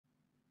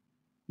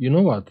You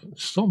know what?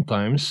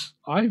 Sometimes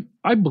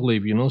I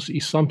believe,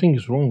 something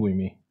is wrong with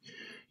me.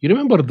 You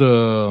remember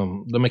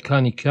the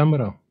mechanic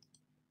camera?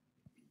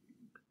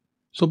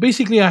 So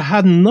basically, I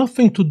had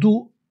nothing to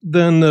do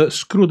than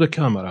screw the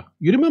camera.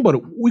 You remember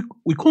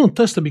we couldn't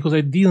test it because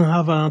I didn't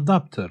have an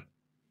adapter.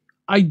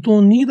 I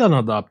don't need an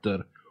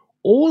adapter.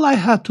 All I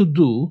had to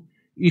do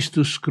is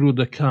to screw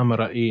the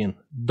camera in.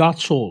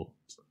 That's all.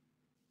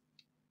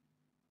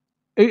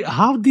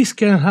 How this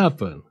can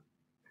happen?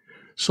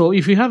 So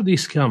if you have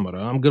this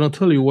camera, I'm gonna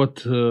tell you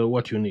what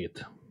you need.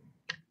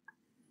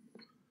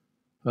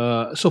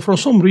 So for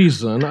some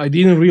reason, I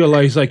didn't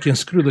realize I can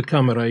screw the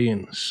camera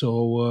in.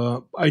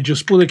 So I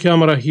just put the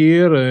camera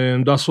here,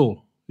 and that's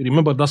all.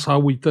 Remember, that's how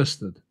we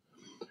tested.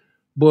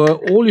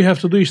 But all you have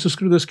to do is to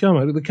screw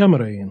the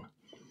camera in.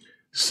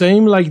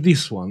 Same like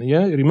this one,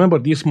 yeah? Remember,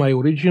 this my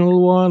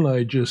original one.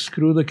 I just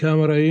screw the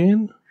camera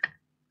in.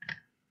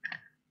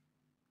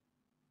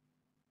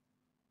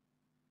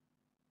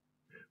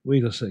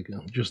 Wait a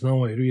second. Just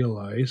now I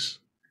realize.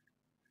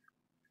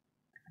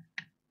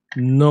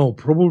 No,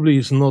 probably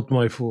it's not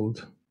my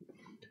fault.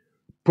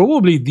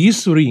 Probably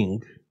this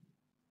ring.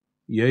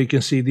 Yeah, you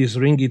can see this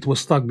ring. It was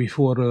stuck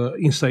before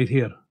inside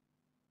here.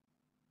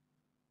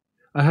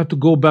 I have to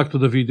go back to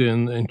the video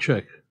and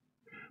check.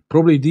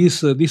 Probably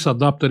this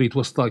adapter, it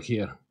was stuck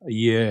here.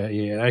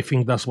 Yeah, I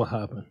think that's what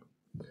happened.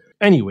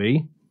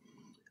 Anyway,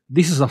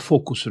 this is a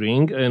focus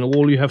ring, and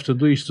all you have to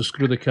do is to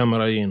screw the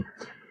camera in.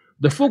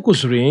 The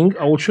focus ring,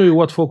 I will show you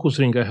what focus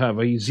ring I have.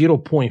 A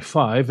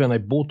 0.5, and I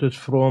bought it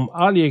from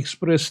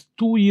AliExpress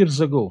 2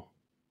 years ago.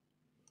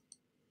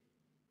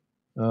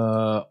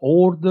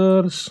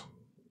 Orders,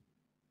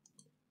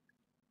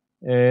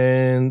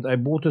 and I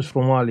bought it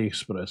from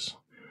AliExpress.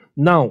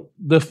 Now,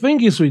 the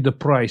thing is with the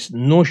price,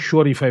 not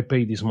sure if I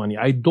paid this money.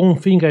 I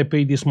don't think I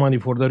paid this money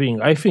for the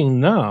ring. I think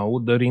now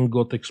the ring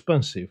got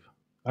expensive.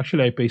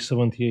 Actually, I paid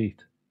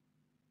 78.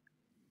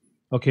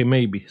 Okay,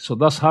 maybe. So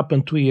that's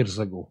happened 2 years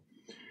ago.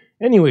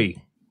 Anyway,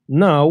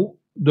 now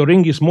the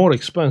ring is more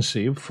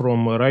expensive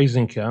from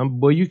Rising Camp,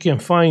 but you can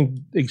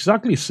find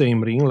exactly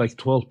same ring, like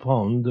 £12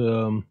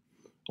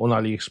 on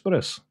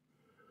AliExpress.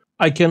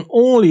 I can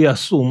only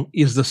assume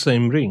it's the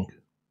same ring.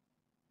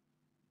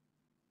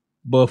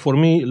 But for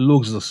me, it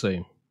looks the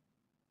same.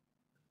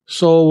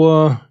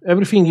 So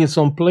everything is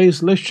on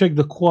place. Let's check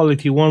the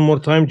quality one more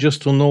time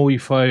just to know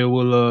if I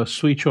will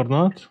switch or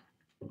not.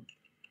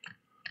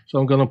 So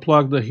I'm gonna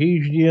plug the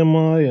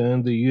HDMI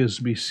and the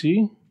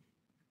USB-C.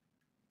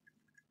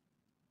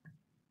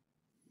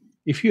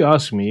 If you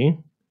ask me,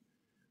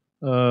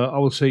 I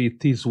would say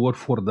it is worth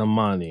for the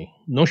money.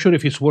 Not sure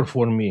if it's worth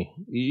for me.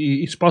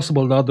 It's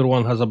possible the other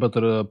one has a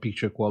better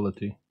picture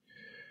quality.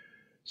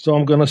 So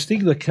I'm gonna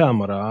stick the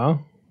camera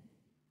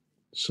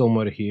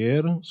somewhere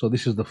here. So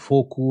this is the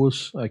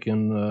focus. I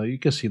can you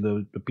can see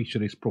the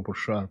picture is proper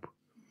sharp.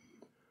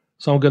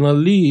 So I'm gonna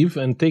leave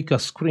and take a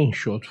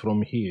screenshot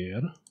from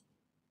here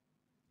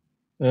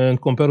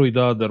and compare with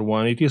the other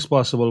one. It is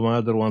possible my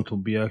other one to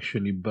be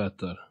actually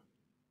better.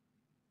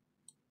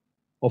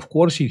 Of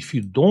course, if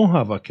you don't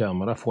have a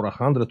camera for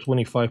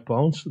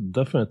 £125,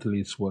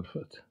 definitely it's worth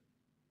it.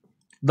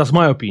 That's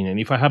my opinion.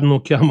 If I have no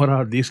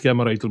camera, this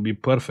camera, it will be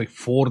perfect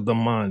for the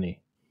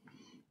money.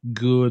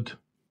 Good.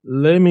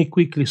 Let me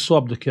quickly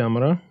swap the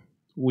camera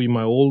with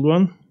my old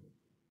one.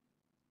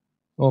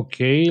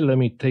 Okay, let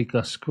me take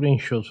a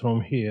screenshot from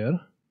here.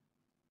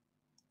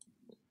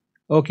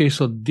 Okay,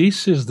 so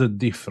this is the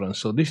difference.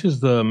 So this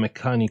is the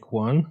mechanic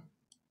one.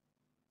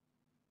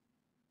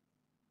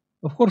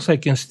 Of course, I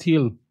can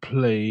still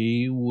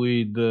play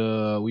with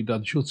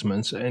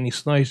adjustments, and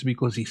it's nice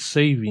because it's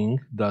saving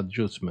the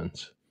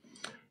adjustments.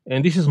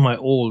 And this is my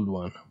old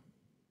one.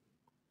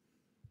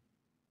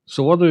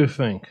 So what do you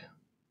think?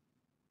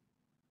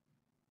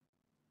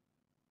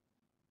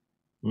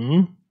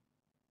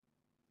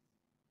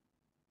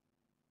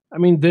 I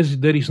mean,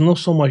 there is not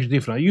so much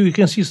difference. You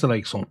can see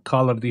like some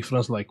color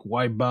difference, like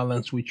white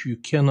balance, which you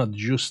can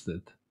adjust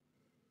it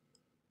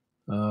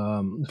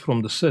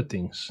from the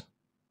settings.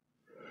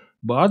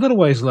 But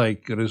otherwise,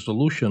 like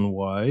resolution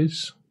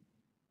wise,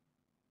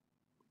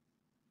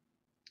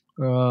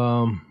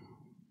 are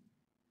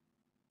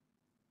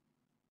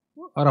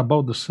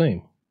about the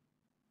same.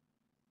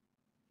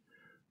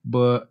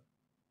 But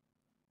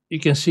you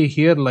can see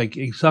here like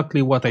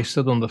exactly what I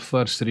said on the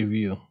first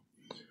review.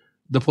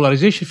 The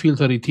polarization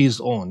filter, it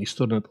is on, it's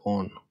turned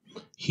on.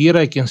 Here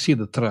I can see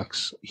the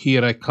tracks,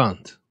 here I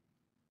can't.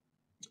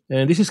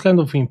 And this is kind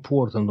of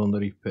important on the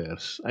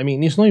repairs. I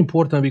mean, it's not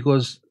important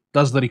because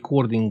that's the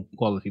recording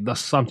quality.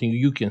 That's something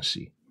you can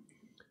see.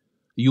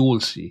 You will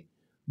see.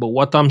 But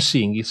what I'm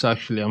seeing is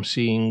actually, I'm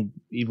seeing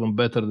even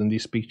better than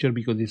this picture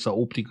because it's an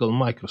optical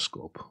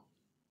microscope.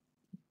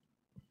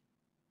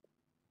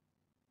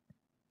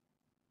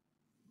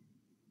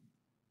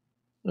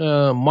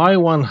 My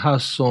one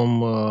has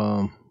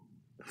some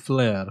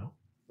flare,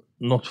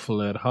 not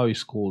flare, how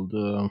is called?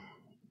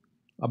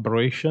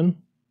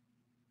 Aberration?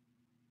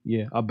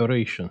 Yeah,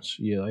 aberrations.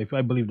 Yeah,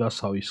 I believe that's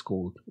how it's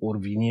called. Or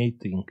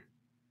vignetting.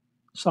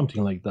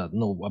 Something like that.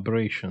 No,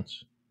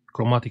 aberrations.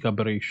 chromatic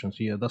aberrations.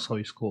 Yeah, that's how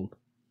it's called.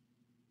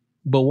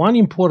 But one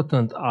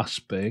important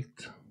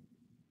aspect,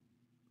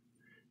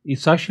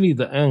 it's actually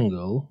the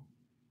angle.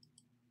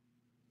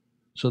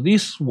 So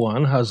this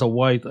one has a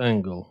wide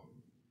angle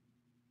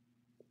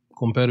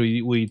compared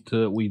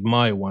with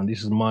my one.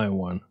 This is my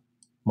one,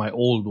 my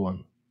old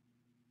one.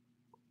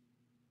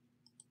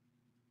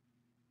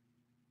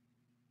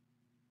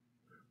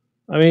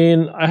 I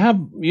mean, I have,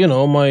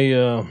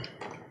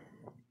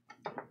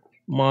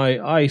 my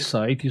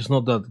eyesight is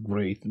not that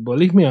great, but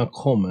leave me a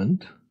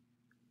comment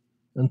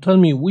and tell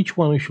me which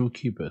one we should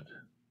keep it.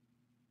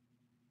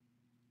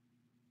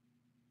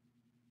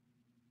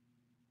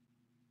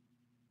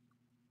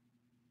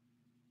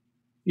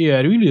 Yeah,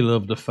 I really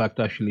love the fact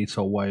actually it's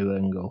a wide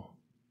angle.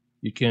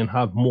 You can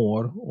have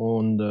more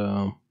on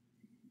the,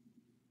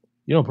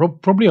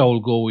 probably I will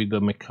go with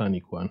the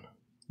mechanic one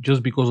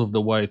just because of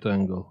the wide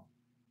angle.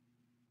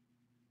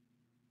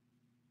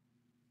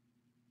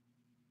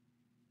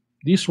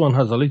 This one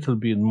has a little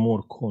bit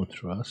more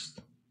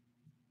contrast,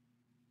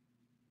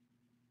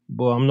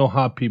 but I'm not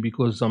happy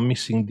because I'm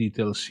missing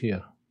details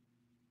here.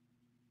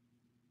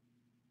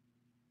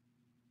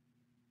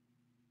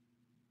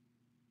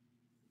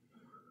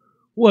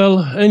 Well,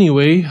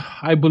 anyway,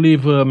 I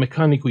believe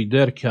mechanic with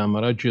their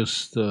camera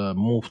just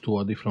moved to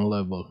a different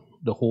level,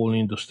 the whole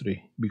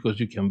industry, because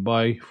you can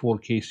buy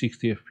 4K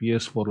 60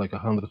 FPS for like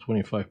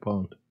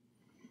 £125,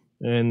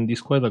 and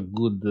it's quite a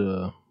good,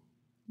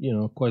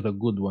 quite a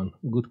good one,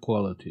 good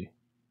quality.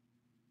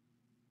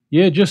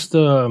 Yeah, just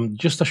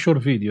a short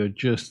video.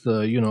 Just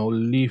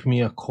leave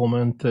me a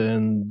comment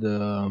and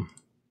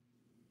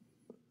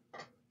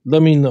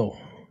let me know.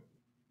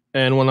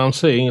 And when I'm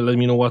saying, let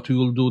me know what you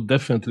will do.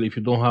 Definitely, if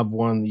you don't have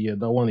one, yeah,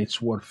 that one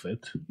it's worth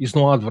it. It's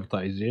not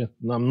advertised, yeah.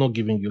 I'm not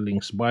giving you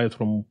links. Buy it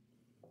from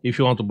if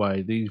you want to buy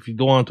it. If you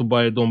don't want to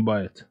buy it, don't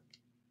buy it.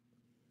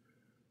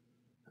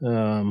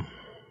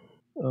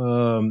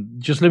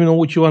 Just let me know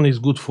which one is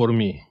good for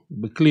me.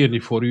 But clearly,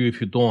 for you, if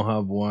you don't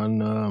have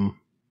one,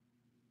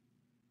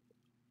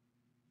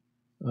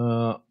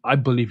 I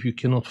believe you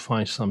cannot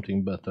find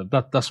something better.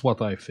 That's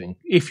what I think.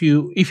 If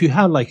you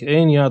have like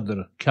any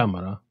other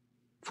camera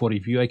for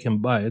review, I can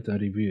buy it and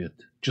review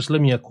it. Just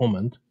let me a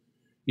comment.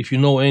 If you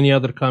know any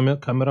other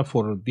camera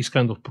for this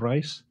kind of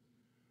price,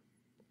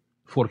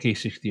 4K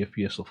 60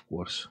 FPS, of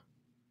course,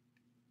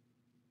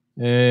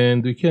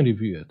 and we can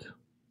review it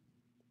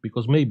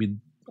because maybe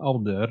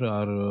out there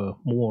are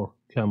more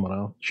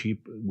camera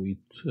cheap with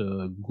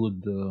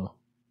good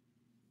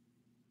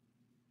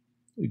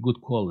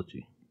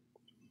quality.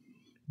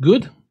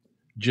 Good.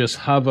 Just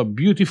have a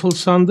beautiful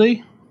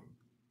Sunday.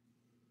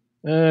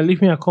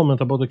 Leave me a comment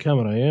about the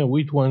camera. Yeah,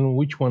 which one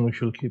we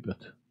should keep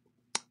it.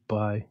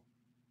 Bye.